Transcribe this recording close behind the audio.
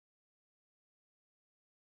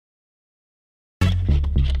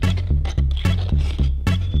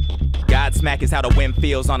smack is how the wind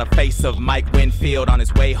feels on the face of Mike Winfield on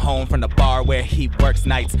his way home from the bar where he works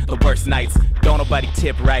nights, the worst nights. Don't nobody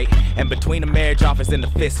tip right, and between the marriage offers and the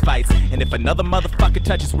fist fights. And if another motherfucker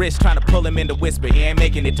touches wrist trying to pull him into whisper, he ain't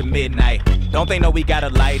making it to midnight. Don't they know he got a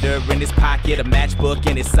lighter in his pocket, a matchbook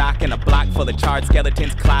in his sock, and a block full of charred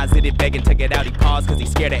skeletons closeted, begging to get out. He paused cause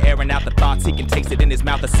he's scared of airing out the thoughts. He can taste it in his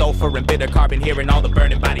mouth, the sulfur and bitter carbon, hearing all the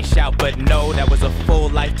burning bodies shout. But no, that was a full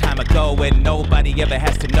lifetime ago, and nobody ever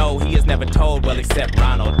has to know. He is never told, well, except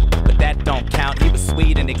Ronald. But that don't count. He was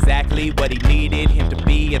sweet and exactly what he needed him to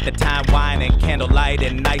be at the time. Wine and candlelight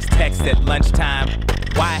and nice texts at lunchtime.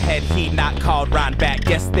 Why had he not called Ron back?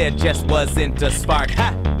 Guess there just wasn't a spark.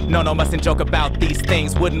 Ha! No, mustn't joke about these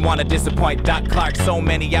things. Wouldn't want to disappoint Doc Clark. So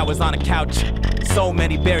many hours on a couch, so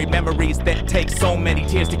many buried memories that take so many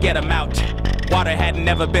tears to get them out. Water had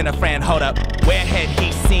never been a friend, hold up. Where had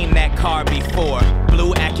he seen that car before?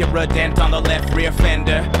 Blue Acura dent on the left rear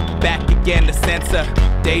fender. Back again, the sensor.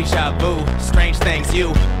 Deja vu, strange things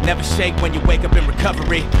you never shake when you wake up in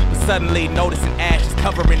recovery. But suddenly noticing ash is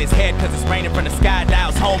covering his head cause it's raining from the sky.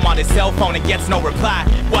 Dials home on his cell phone and gets no reply.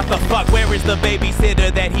 What the fuck, where is the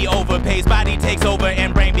babysitter that he overpays? Body takes over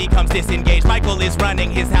and brain becomes disengaged. Michael is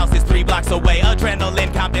running, his house is 3 blocks away.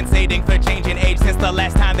 Adrenaline compensating for changing age since the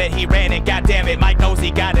last time that he ran. And goddamn it, Mike knows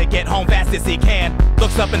he gotta get home fast as he can.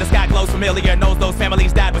 Looks up and the sky glows familiar, knows those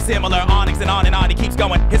families died with similar awnings. And on he keeps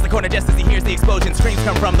going. Hits the corner just as he hears the explosion. Screams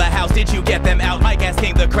come from the house, did you get them out? Mike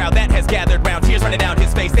asking the crowd that has gathered round. Tears running down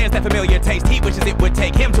his face, there's that familiar taste. He wishes it would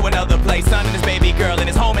take him to another place. Son and his baby girl in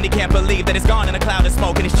his home, and he can't believe that it's gone in a cloud of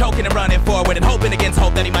smoke. And he's choking and running forward and hoping against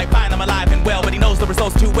hope that he might find them alive and well. But he knows the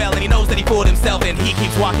results too well, and he knows that he fooled himself. And he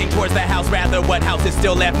keeps walking towards the house, rather what house is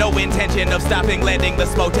still left. No intention of stopping, letting the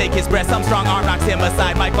smoke take his breath. Some strong arm knocks him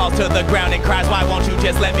aside. Mike falls to the ground and cries, why won't you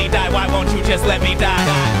just let me die? Why won't you just let me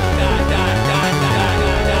die?